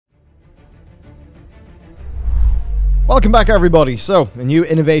Welcome back, everybody. So, a new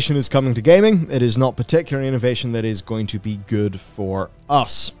innovation is coming to gaming. It is not particularly innovation that is going to be good for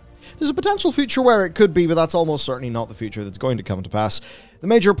us. There's a potential future where it could be, but that's almost certainly not the future that's going to come to pass. The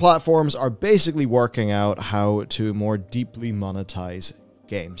major platforms are basically working out how to more deeply monetize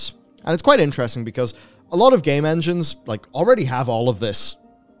games. And it's quite interesting because a lot of game engines already have all of this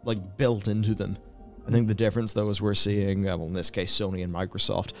built into them. I think the difference, though, is we're seeing, well, in this case, Sony and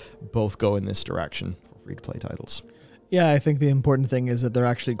Microsoft both go in this direction for free-to-play titles. Yeah, I think the important thing is that they're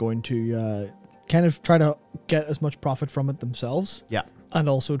actually going to kind of try to get as much profit from it themselves. Yeah. And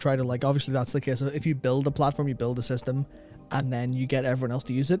also try to, obviously that's the case. So if you build a platform, you build a system, and then you get everyone else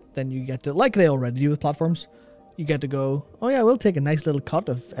to use it, then you get to, like they already do with platforms, you get to go, oh yeah, we'll take a nice little cut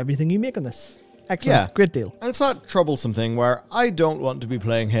of everything you make on this. Excellent. Yeah. Great deal. And it's that troublesome thing where I don't want to be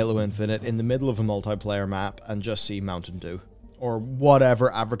playing Halo Infinite in the middle of a multiplayer map and just see Mountain Dew. Or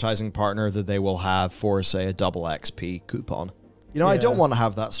whatever advertising partner that they will have for, say, a double XP coupon. You know, yeah. I don't want to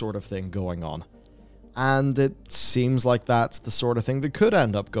have that sort of thing going on. And it seems like that's the sort of thing that could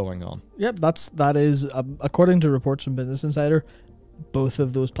end up going on. Yep, that is, according to reports from Business Insider, both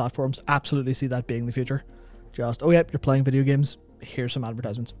of those platforms absolutely see that being the future. Just, oh yep, you're playing video games, here's some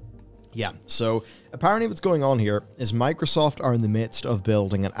advertisements. Yeah, so apparently what's going on here is Microsoft are in the midst of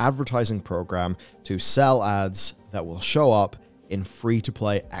building an advertising program to sell ads that will show up in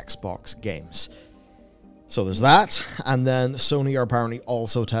free-to-play Xbox games. So there's that, and then Sony are apparently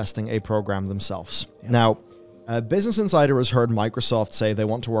also testing a program themselves. Yeah. Now, Business Insider has heard Microsoft say they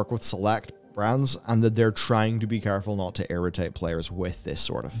want to work with select brands and that they're trying to be careful not to irritate players with this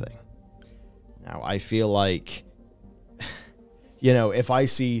sort of thing. Now, I feel like, you know, if I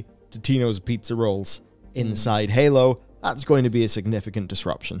see Totino's Pizza Rolls inside Halo, that's going to be a significant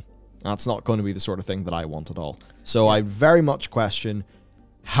disruption. That's not going to be the sort of thing that I want at all. So I very much question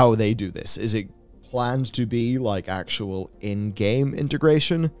how they do this. Is it planned to be like actual in-game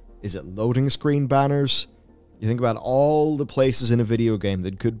integration? Is it loading screen banners? You think about all the places in a video game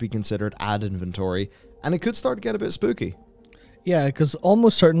that could be considered ad inventory, and it could start to get a bit spooky. Yeah, because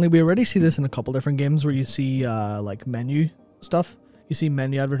almost certainly we already see this in a couple different games where you see like menu stuff. You see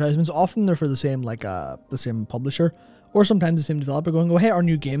menu advertisements. Often they're for the same the same publisher, or sometimes the same developer going, "Oh, hey, our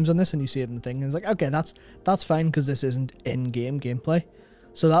new game's on this," and you see it in the thing, and it's like, okay, that's fine because this isn't in-game gameplay.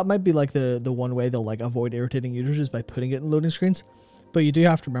 So that might be like the one way they'll avoid irritating users is by putting it in loading screens. But you do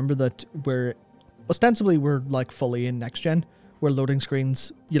have to remember that ostensibly we're fully in next gen, where loading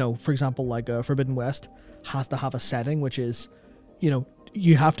screens, you know, for example, Forbidden West has to have a setting which is, you know,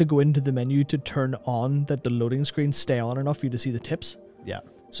 you have to go into the menu to turn on that the loading screens stay on enough for you to see the tips. Yeah.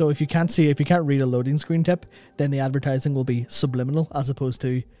 So if you can't read a loading screen tip, then the advertising will be subliminal as opposed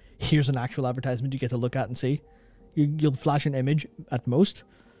to here's an actual advertisement you get to look at and see. You'll flash an image at most.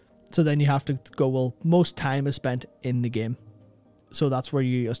 So then you have to go, well, most time is spent in the game. So that's where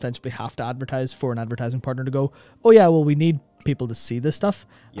you ostensibly have to advertise for an advertising partner to go, oh yeah, well, we need people to see this stuff.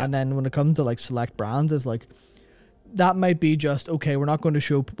 Yeah. And then when it comes to select brands, it's that might be just, okay, we're going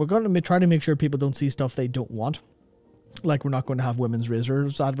to try to make sure people don't see stuff they don't want. We're not going to have women's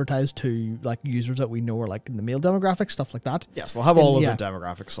razors advertised to users that we know are in the male demographic, stuff like that. Yes, they'll have all of the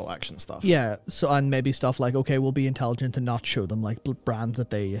demographic selection stuff. Yeah, so and maybe stuff okay, we'll be intelligent and not show them brands that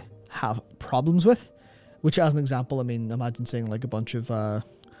they have problems with. Which, as an example, I mean, imagine seeing a bunch of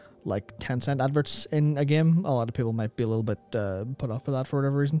 10-cent adverts in a game. A lot of people might be a little bit put off by that for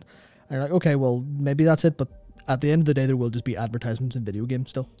whatever reason. And you're like, okay, well, maybe that's it, but at the end of the day, there will just be advertisements in video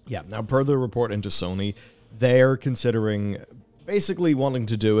games still. Yeah. Now, per the report into Sony, they're considering basically wanting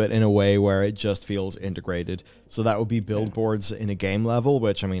to do it in a way where it just feels integrated. So that would be billboards in a game level,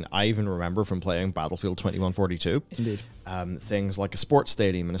 which, I mean, I even remember from playing Battlefield 2142. Indeed. Things like a sports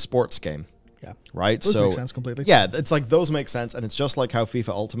stadium in a sports game. Yeah. Right? Those make sense completely. Yeah, it's those make sense, and it's just like how FIFA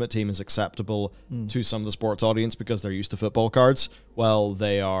Ultimate Team is acceptable to some of the sports audience because they're used to football cards. Well,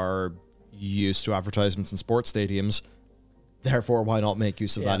 they are used to advertisements in sports stadiums. Therefore, why not make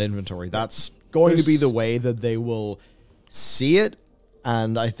use of that inventory? That's going to be the way that they will see it,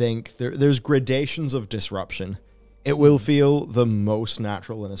 and I think there's gradations of disruption. It will feel the most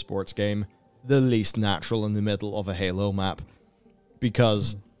natural in a sports game, the least natural in the middle of a Halo map,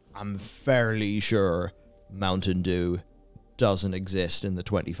 because I'm fairly sure Mountain Dew doesn't exist in the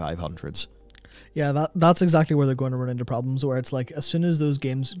 2500s. Yeah, that's exactly where they're going to run into problems, where it's as soon as those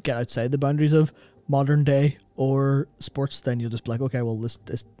games get outside the boundaries of modern day or sports, then you'll just be like, okay, well, this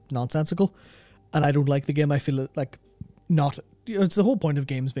is nonsensical, and I don't like the game. I feel not, it's the whole point of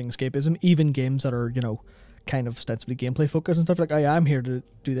games being escapism, even games that are, you know, kind of ostensibly gameplay focused and stuff, I'm here to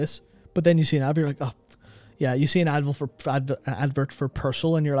do this, but then you see an ad, you're like, oh, Yeah, you see an advert for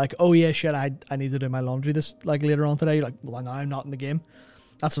Purcell, and you're like, oh yeah, shit, I need to do my laundry this like later on today. You're like, well, now I'm not in the game.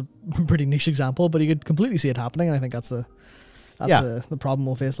 That's a pretty niche example, but you could completely see it happening, and I think that's the problem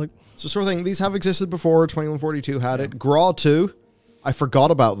we'll face. Like, so sort of thing. These have existed before. 2142 had it. Graw 2, I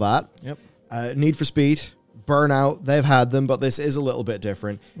forgot about that. Yep. Need for Speed, Burnout, they've had them, but this is a little bit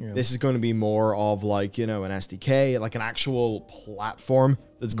different. Yeah. This is going to be more of like, you know, an SDK, like an actual platform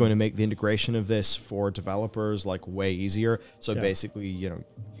that's going to make the integration of this for developers like way easier. So basically, you know,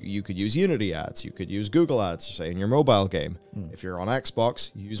 you could use Unity ads, you could use Google ads, say in your mobile game. If you're on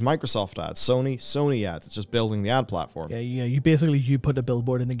Xbox, you use Microsoft ads, Sony ads. It's just building the ad platform. Yeah, you put a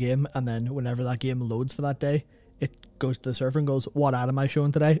billboard in the game, and then whenever that game loads for that day, it goes to the server and goes, what ad am I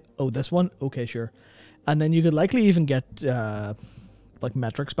showing today? Oh, this one? Okay, sure. And then you could likely even get like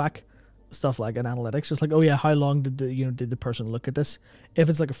metrics back, stuff like an analytics, just like, oh yeah, how long did the person look at this? If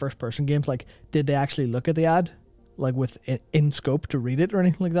it's like a first person game, like, did they actually look at the ad, like with in scope to read it or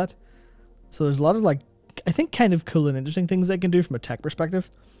anything like that? So there's a lot of like, I think, kind of cool and interesting things they can do from a tech perspective.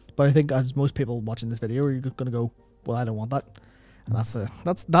 But I think as most people watching this video, you're going to go, well, I don't want that, and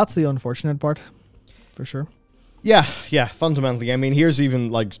that's the unfortunate part, for sure. Yeah, fundamentally. I mean, here's even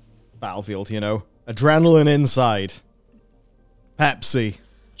like Battlefield, you know. Adrenaline inside. Pepsi.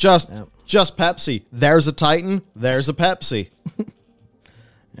 Just Pepsi. There's a Titan. There's a Pepsi.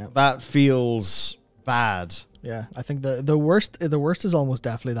 That feels bad. Yeah, I think the worst is almost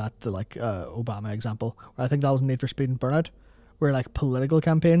definitely that like Obama example. I think that was Need for Speed and Burnout, where like political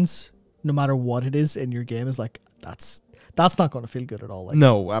campaigns, no matter what it is in your game, is like that's not going to feel good at all. Like,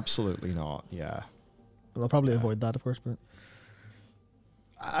 no, absolutely not. Yeah, they'll probably avoid that, of course, but.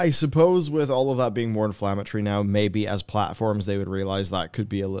 I suppose with all of that being more inflammatory now, maybe as platforms they would realize that could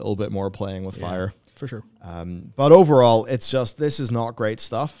be a little bit more playing with fire. For sure. But overall, it's just, this is not great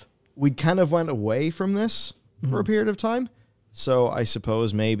stuff. We kind of went away from this for a period of time. So I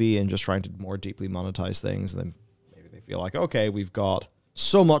suppose maybe in just trying to more deeply monetize things, then maybe they feel like, okay, we've got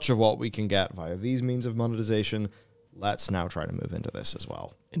so much of what we can get via these means of monetization. Let's now try to move into this as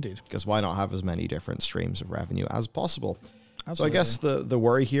well. Indeed. Because why not have as many different streams of revenue as possible? Absolutely. So I guess the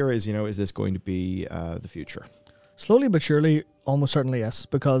worry here is, you know, is this going to be the future? Slowly but surely, almost certainly yes.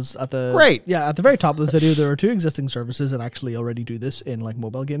 Because at the very top of this video, there are 2 existing services that actually already do this in like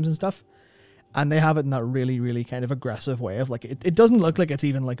mobile games and stuff, and they have it in that really, really kind of aggressive way of like it doesn't look like it's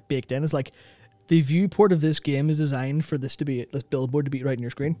even like baked in. It's like the viewport of this game is designed for this billboard to be right in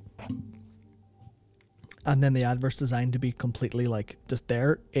your screen, and then the adverts designed to be completely like just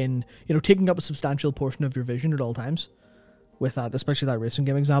there in, you know, taking up a substantial portion of your vision at all times. With that, especially that racing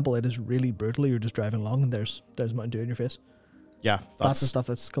game example, it is really brutal. You're just driving along and there's Mountain Dew in your face. Yeah, that's the stuff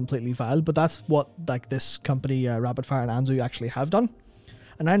that's completely vile. But that's what like this company, Rapid Fire and Anzu, actually have done.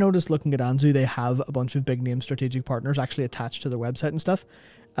 And I noticed looking at Anzu, they have a bunch of big name strategic partners actually attached to their website and stuff.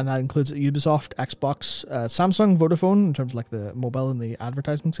 And that includes Ubisoft, Xbox, Samsung, Vodafone, in terms of like the mobile and the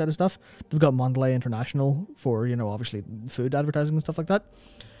advertising side of stuff. They've got Mondelez International for, you know, obviously food advertising and stuff like that.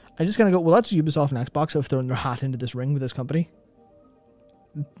 I just kind of go, well, that's Ubisoft and Xbox have thrown their hat into this ring with this company.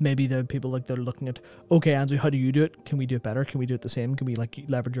 Maybe the people like they're looking at, okay, Anzu, how do you do it? Can we do it better? Can we do it the same? Can we like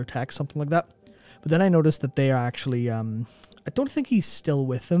leverage your tech, something like that? But then I noticed that they are actually, I don't think he's still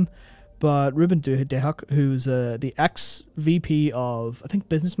with them, but Ruben Dehak, who's the ex-VP of, I think,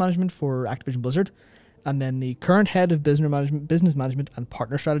 business management for Activision Blizzard, and then the current head of business management and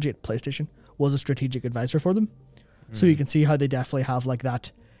partner strategy at PlayStation, was a strategic advisor for them. So you can see how they definitely have like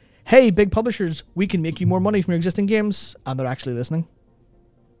that, hey, big publishers, we can make you more money from your existing games, and they're actually listening.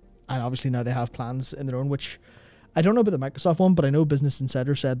 And obviously now they have plans in their own, which I don't know about the Microsoft one, but I know Business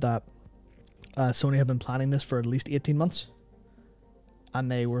Insider said that Sony have been planning this for at least 18 months.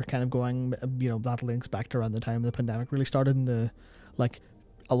 And they were kind of going, you know, that links back to around the time the pandemic really started, and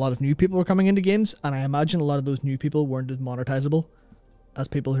a lot of new people were coming into games, and I imagine a lot of those new people weren't as monetizable as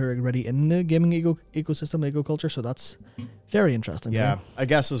people who are already in the gaming ecosystem, eco-culture, so that's very interesting. Yeah, I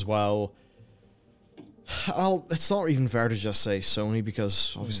guess as well, it's not even fair to just say Sony,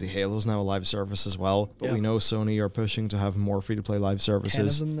 because obviously Halo's now a live service as well, but we know Sony are pushing to have more free-to-play live services. 10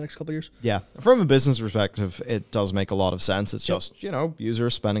 of them in the next couple of years. Yeah, from a business perspective, it does make a lot of sense. It's just, you know,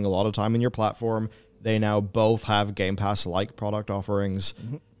 users spending a lot of time in your platform. They now both have Game Pass-like product offerings.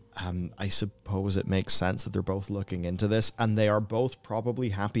 I suppose it makes sense that they're both looking into this, and they are both probably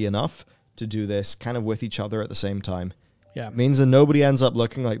happy enough to do this kind of with each other at the same time. Yeah, it means that nobody ends up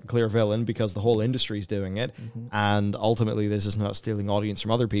looking like the clear villain because the whole industry's doing it, and ultimately this isn't about stealing audience from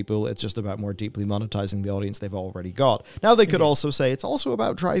other people. It's just about more deeply monetizing the audience they've already got. Now they could also say it's also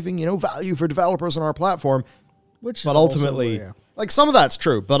about driving, you know, value for developers on our platform, which but ultimately, also, like, some of that's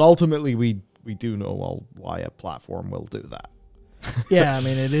true, but ultimately we we do know well why a platform will do that. Yeah, I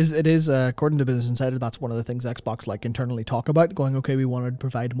mean, it is according to Business Insider, that's one of the things Xbox like internally talk about, going, okay, we want to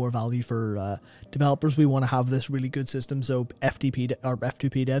provide more value for developers. We want to have this really good system so FTP or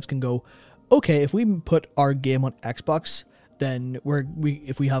F2P devs can go, okay, if we put our game on Xbox, then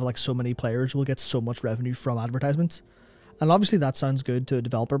if we have like so many players, we'll get so much revenue from advertisements. And obviously that sounds good to a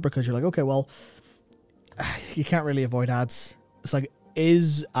developer because you're like, okay, well, you can't really avoid ads. It's like,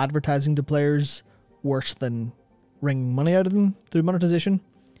 is advertising to players worse than wringing money out of them through monetization?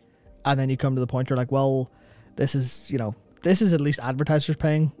 And then you come to the point where like, well, this is at least advertisers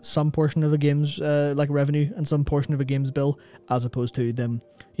paying some portion of a game's like revenue and some portion of a game's bill, as opposed to them,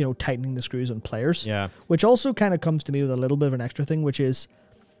 tightening the screws on players. Yeah. Which also kind of comes to me with a little bit of an extra thing, which is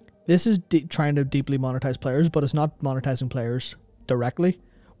this is trying to deeply monetize players, but it's not monetizing players directly,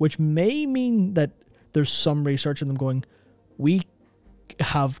 which may mean that there's some research in them going, we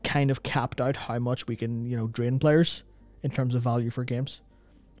have kind of capped out how much we can, drain players in terms of value for games,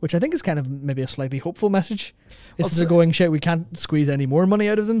 which I think is kind of maybe a slightly hopeful message. Instead of going, shit, we can't squeeze any more money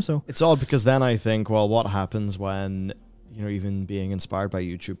out of them. So it's odd because then I think, well, what happens when, even being inspired by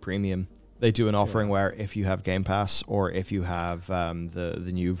YouTube Premium, they do an offering where if you have Game Pass or if you have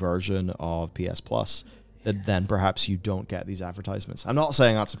the new version of PS Plus, then perhaps you don't get these advertisements. I'm not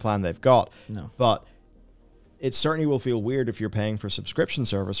saying that's a plan they've got, but it certainly will feel weird if you're paying for subscription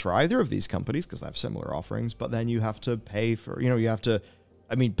service for either of these companies because they have similar offerings, but then you have to pay for, you have to,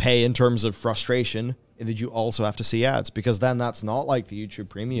 pay in terms of frustration, and that you also have to see ads, because then that's not like the YouTube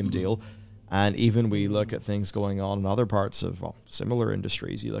Premium deal. And even we look at things going on in other parts of similar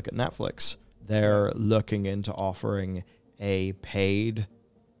industries. You look at Netflix, they're looking into offering a paid,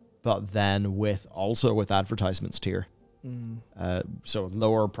 but then with advertisements tier. So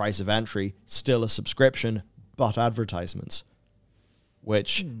lower price of entry, still a subscription, but advertisements,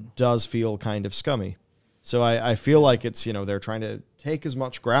 which does feel kind of scummy. So I feel like it's, they're trying to take as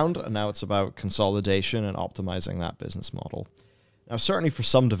much ground, and now it's about consolidation and optimizing that business model. Now, certainly for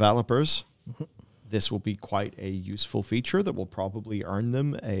some developers, this will be quite a useful feature that will probably earn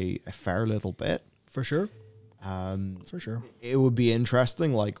them a fair little bit. For sure. For sure. It would be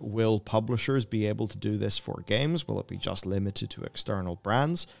interesting, like, will publishers be able to do this for games? Will it be just limited to external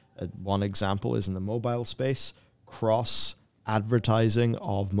brands? One example is in the mobile space. Cross advertising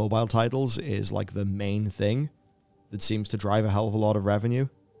of mobile titles is like the main thing that seems to drive a hell of a lot of revenue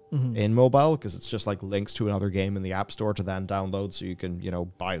in mobile, because it's just like links to another game in the App Store to then download so you can,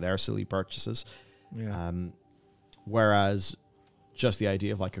 buy their silly purchases. Yeah. Whereas just the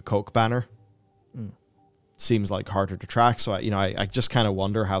idea of like a Coke banner seems like harder to track. So, I just kind of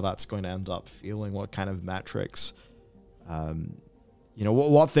wonder how that's going to end up feeling, what kind of metrics,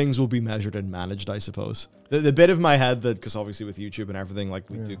 what things will be measured and managed, I suppose. The bit of my head that, because obviously with YouTube and everything, like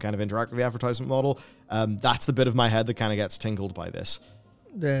we do kind of interact with the advertisement model, that's the bit of my head that kind of gets tingled by this.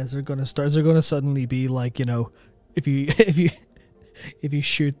 Yeah, is there going to suddenly be like, if you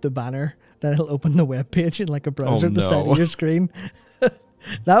shoot the banner, then it'll open the web page in like a browser at the side of your screen.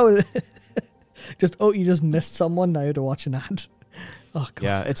 That would you just missed someone, now to watch an ad. Oh god.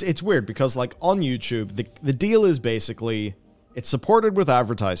 Yeah, it's weird because like on YouTube, the deal is basically it's supported with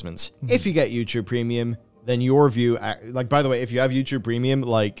advertisements. If you get YouTube Premium, then your view, like, by the way, if you have YouTube Premium,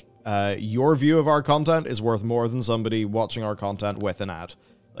 like, your view of our content is worth more than somebody watching our content with an ad.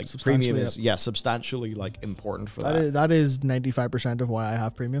 Like, Premium is, substantially, like, important for that. That is 95% of why I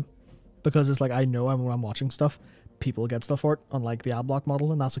have Premium. Because it's like, I know when I'm watching stuff, people get stuff for it, unlike the ad block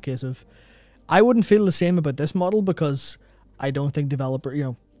model, and that's a case of, I wouldn't feel the same about this model because I don't think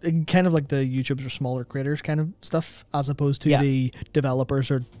kind of like the YouTubers or smaller creators kind of stuff, as opposed to the developers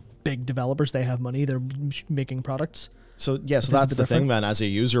or big developers. They have money, they're making products. So that's the thing then. As a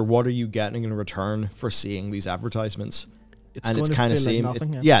user, what are you getting in return for seeing these advertisements? It's kind of like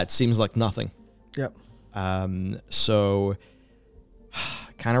nothing. It seems like nothing. Yep. So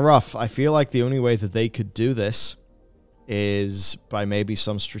kind of rough. I feel like the only way that they could do this is by maybe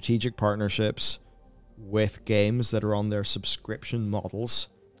some strategic partnerships with games that are on their subscription models,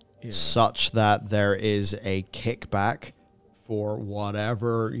 such that there is a kickback for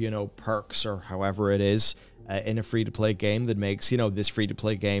whatever, perks or however it is in a free-to-play game that makes, this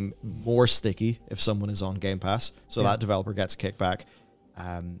free-to-play game more sticky if someone is on Game Pass. So that developer gets a kickback.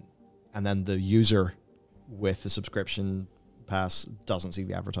 And then the user with the subscription pass doesn't see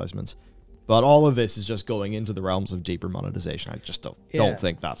the advertisements. But all of this is just going into the realms of deeper monetization. I just don't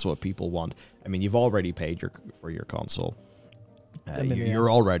think that's what people want. I mean, you've already paid for your console.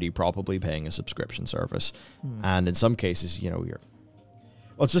 You're already probably paying a subscription service. And in some cases,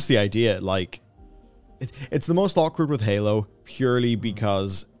 it's just the idea, like, it's the most awkward with Halo purely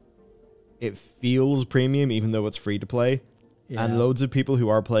because it feels premium even though it's free to play. Yeah. And loads of people who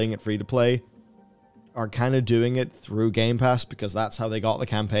are playing it free to play are kind of doing it through Game Pass because that's how they got the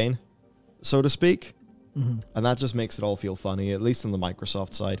campaign, so to speak. And that just makes it all feel funny, at least on the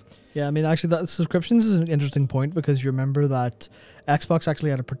Microsoft side. Yeah, I mean, actually, that subscriptions is an interesting point because you remember that Xbox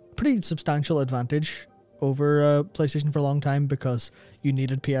actually had a pretty substantial advantage over PlayStation for a long time because you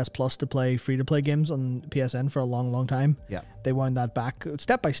needed PS Plus to play free-to-play games on PSN for a long, long time. Yeah. They wound that back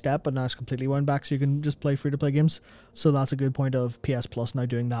step by step, but now it's completely wound back, so you can just play free-to-play games. So that's a good point of PS Plus now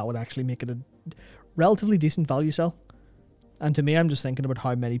doing that would actually make it a relatively decent value sell. And to me, I'm just thinking about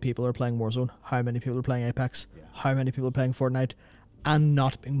how many people are playing Warzone, how many people are playing Apex, how many people are playing Fortnite, and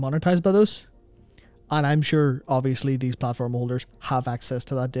not being monetized by those. And I'm sure, obviously, these platform holders have access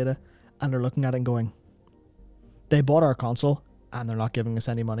to that data, and they're looking at it and going, they bought our console, and they're not giving us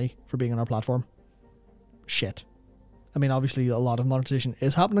any money for being on our platform. Shit. I mean, obviously, a lot of monetization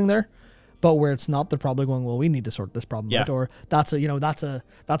is happening there, but where it's not, they're probably going, well, we need to sort this problem out, or that's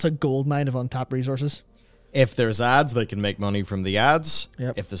a gold mine of untapped resources. If there's ads, they can make money from the ads.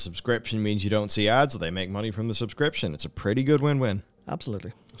 Yep. If the subscription means you don't see ads, they make money from the subscription. It's a pretty good win-win.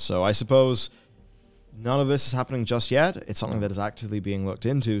 Absolutely. So I suppose none of this is happening just yet. It's something that is actively being looked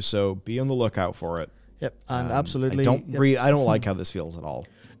into, so be on the lookout for it. Yep, and absolutely. I don't like how this feels at all.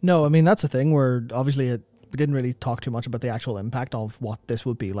 No, I mean, that's the thing where obviously we didn't really talk too much about the actual impact of what this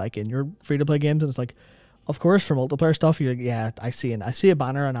would be like in your free-to-play games. And it's like, of course, for multiplayer stuff, you're like, yeah, I see a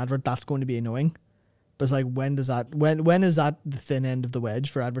banner, an advert, that's going to be annoying. But it's like, when is that the thin end of the wedge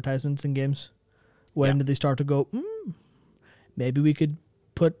for advertisements in games? When did they start to go, maybe we could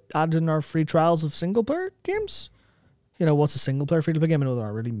put ads in our free trials of single-player games? You know, what's a single-player free-to-play game? I know there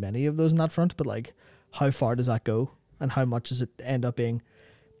aren't really many of those in that front, but like, how far does that go? And how much does it end up being,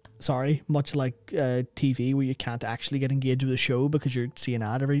 much like TV where you can't actually get engaged with a show because you're seeing an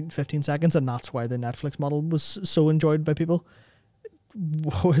ad every 15 seconds, and that's why the Netflix model was so enjoyed by people.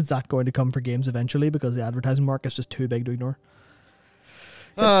 Is that going to come for games eventually because the advertising market is just too big to ignore?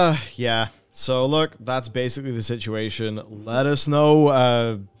 Yeah. So look, that's basically the situation. Let us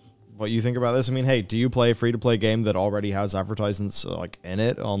know what you think about this. I mean, hey, do you play a free-to-play game that already has advertisements like in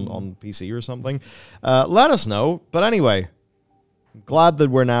it on PC or something? Let us know. But anyway, glad that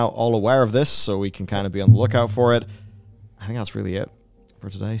we're now all aware of this, so we can kind of be on the lookout for it. I think that's really it for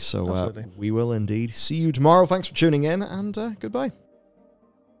today. So we will indeed see you tomorrow. Thanks for tuning in, and goodbye.